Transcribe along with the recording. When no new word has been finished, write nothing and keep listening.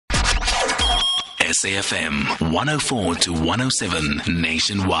SAFM 104 to 107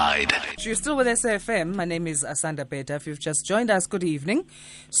 nationwide. You're still with SAFM. My name is Asanda Beta. If you've just joined us, good evening.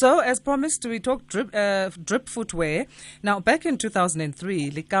 So, as promised, we talked Drip Footwear. Now, back in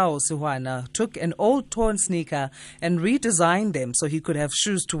 2003, Lekau Sehoana took an old torn sneaker and redesigned them so he could have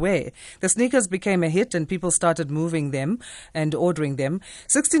shoes to wear. The sneakers became a hit and people started moving them and ordering them.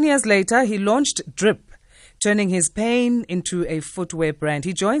 16 years later, he launched Drip, turning his pain into a footwear brand.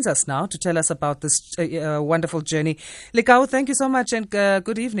 He joins us now to tell us about this wonderful journey. Lekau, thank you so much and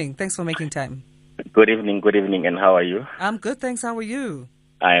good evening. Thanks for making time. Good evening, and how are you? I'm good, thanks. How are you?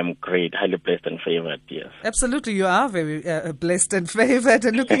 I am great, highly blessed and favored, yes. Absolutely, you are very blessed and favored.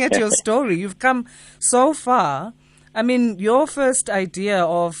 And looking at your story, you've come so far. I mean, your first idea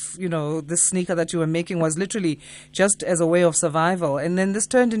of, this sneaker that you were making was literally just as a way of survival. And then this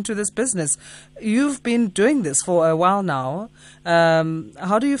turned into this business. You've been doing this for a while now.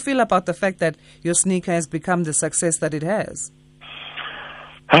 How do you feel about the fact that your sneaker has become the success that it has?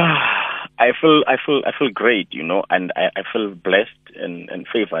 I feel great, and I feel blessed and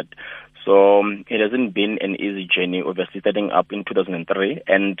favored. So it hasn't been an easy journey, obviously, starting up in 2003.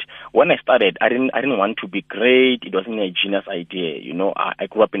 And when I started, I didn't want to be great. It wasn't a genius idea. I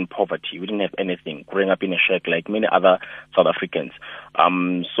grew up in poverty. We didn't have anything, growing up in a shack like many other South Africans.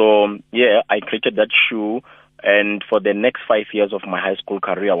 I created that shoe. And for the next 5 years of my high school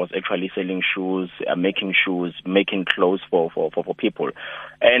career, I was actually selling shoes, making clothes for people.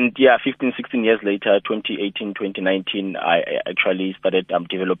 And 15, 16 years later, 2018, 2019, I actually started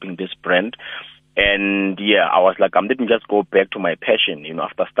developing this brand. And I was like, let me just go back to my passion.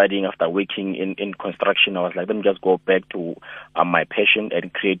 After studying, after working in construction, I was like, let me just go back to my passion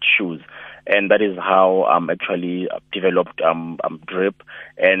and create shoes. And that is how I actually developed Drip.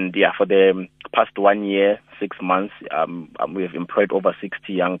 And for the past 1 year, 6 months, we have employed over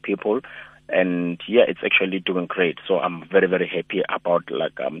 60 young people. And it's actually doing great. So I'm very, very happy about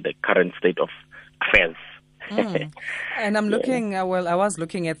the current state of affairs. And I'm looking, I was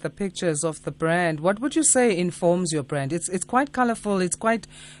looking at the pictures of the brand. What would you say informs your brand? It's quite colorful. It's quite,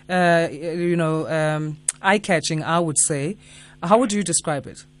 eye-catching, I would say. How would you describe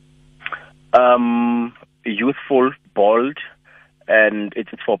it? Youthful, bold, and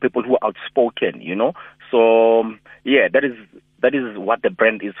it's for people who are outspoken, So, that is what the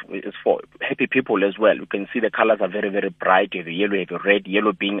brand is for. Happy people as well. You can see the colors are very, very bright. You have yellow, you have red,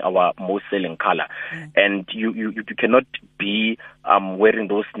 yellow being our most selling color. And you cannot be wearing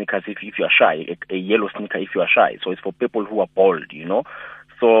those sneakers if you are shy, a yellow sneaker if you are shy. So it's for people who are bold,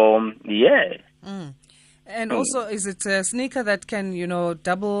 So, And also, is it a sneaker that can,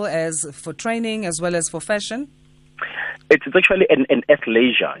 double as for training as well as for fashion? It's actually an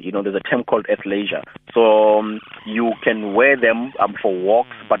athleisure. There's a term called athleisure. So you can wear them for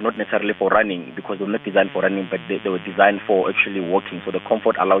walks, but not necessarily for running, because they're not designed for running, but they were designed for actually walking. So the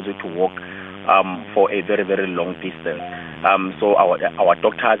comfort allows you to walk for a very, very long distance. So our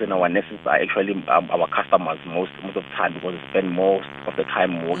doctors and our nurses are actually our customers most of the time, because they spend most of the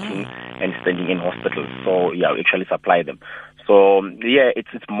time walking and standing in hospitals. So we actually supply them. So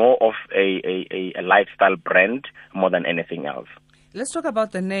it's more of a lifestyle brand more than anything else. Let's talk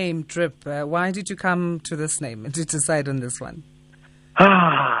about the name Drip. Why did you come to this name and to decide on this one?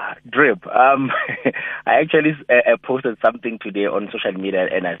 Drip. I actually posted something today on social media,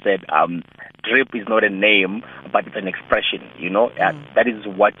 and I said, Drip is not a name, but it's an expression, That is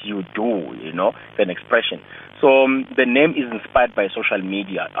what you do, It's an expression. So the name is inspired by social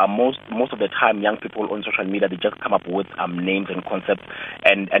media. Most of the time, young people on social media, they just come up with names and concepts,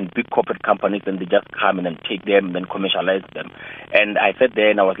 and big corporate companies, and they just come in and take them and then commercialize them. And I sat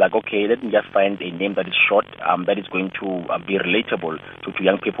there and I was like, okay, let me just find a name that is short, that is going to be relatable to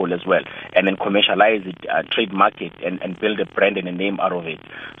young people as well, and then commercialize it, trademark it, and build a brand and a name out of it.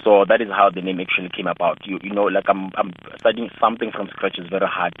 So that is how the name actually came about. I'm studying something from scratch is very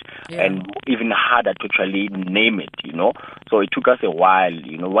hard, and even harder to actually name it, So it took us a while,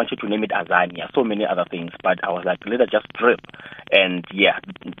 We wanted to name it Azania, so many other things, but I was like, let us just Drip. And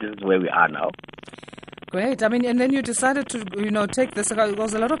this is where we are now. Great. I mean, and then you decided to, take this,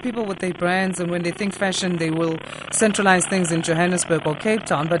 because a lot of people with their brands, and when they think fashion, they will centralize things in Johannesburg or Cape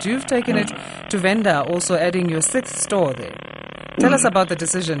Town, but you've taken it to Venda, also adding your 6th store there. Tell us about the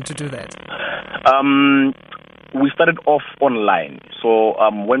decision to do that. We started off online. So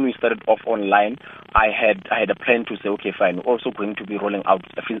when we started off online, I had a plan to say, okay, fine, we're also going to be rolling out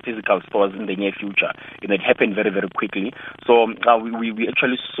physical stores in the near future. It happened very, very quickly. So we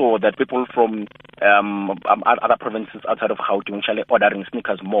actually saw that people from other provinces outside of Gauteng actually ordering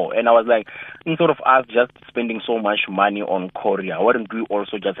sneakers more. And I was like, instead of us just spending so much money on courier, why don't we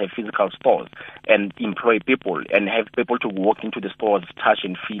also just have physical stores and employ people and have people to walk into the stores, touch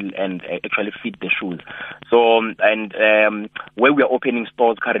and feel and actually fit the shoes. So, and where we are opening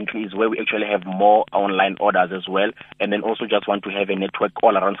stores currently is where we actually have more online orders as well, and then also just want to have a network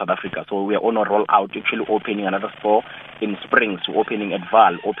all around South Africa. So we are on a roll out, actually opening another store in Springs, opening at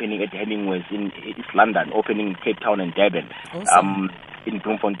Vaal, opening at Hemingway's in East London, opening in Cape Town and Durban. Awesome. In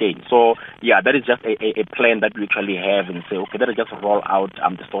Bloemfontein. So yeah, that is just a plan that we actually have and say, okay, let's just roll out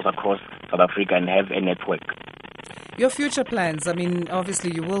the stores across South Africa and have a network. Your future plans, I mean,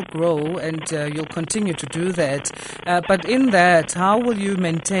 obviously you will grow and you'll continue to do that. But in that, how will you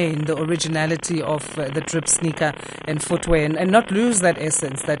maintain the originality of the Drip sneaker and footwear and not lose that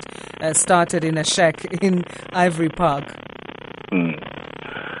essence that started in a shack in Ivory Park?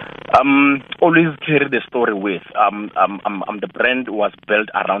 Always carry the story with. The brand was built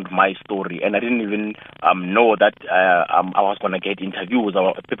around my story, and I didn't even know that I was gonna get interviews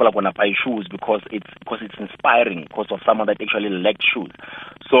or people are gonna buy shoes because it's inspiring because of someone that actually liked shoes.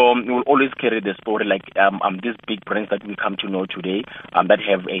 So we will always carry the story like these big brands that we come to know today that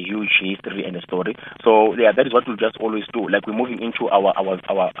have a huge history and a story. So yeah, that is what we just always do. Like we're moving into our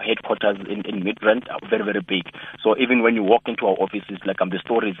headquarters in Midrand, very very big. So even when you walk into our offices, like the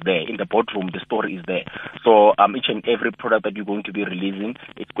story is there. In the boardroom, the story is there. So each and every product that you're going to be releasing,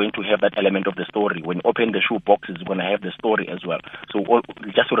 it's going to have that element of the story. When you open the shoe boxes, it's going to have the story as well. So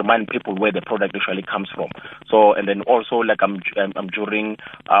just to remind people where the product actually comes from. So and then also like during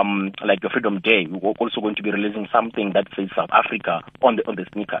like the Freedom Day, we're also going to be releasing something that says South Africa on the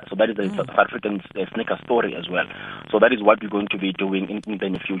sneaker. So that is a South African sneaker story as well. So that is what we're going to be doing in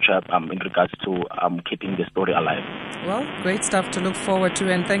the future in regards to keeping the story alive. Well, great stuff to look forward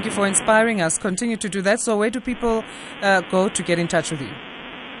to, and thank you for inspiring us. Continue to do that. So where do people go to get in touch with you?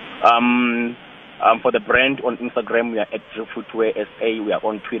 For the brand on Instagram, we are at Drip Footwear SA. We are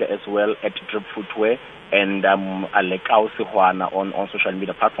on Twitter as well at Drip Footwear, and Lekau Sehoana on social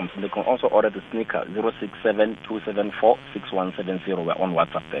media platforms. And they can also order the sneaker 067-274-6170. We're on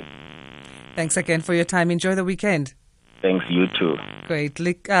WhatsApp there. Thanks again for your time. Enjoy the weekend. Thanks, you too. Great.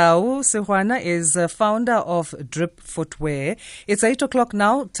 Lekau Sehoana is founder of Drip Footwear. It's 8 o'clock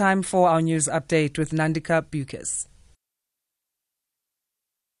now. Time for our news update with Nandika Bukes.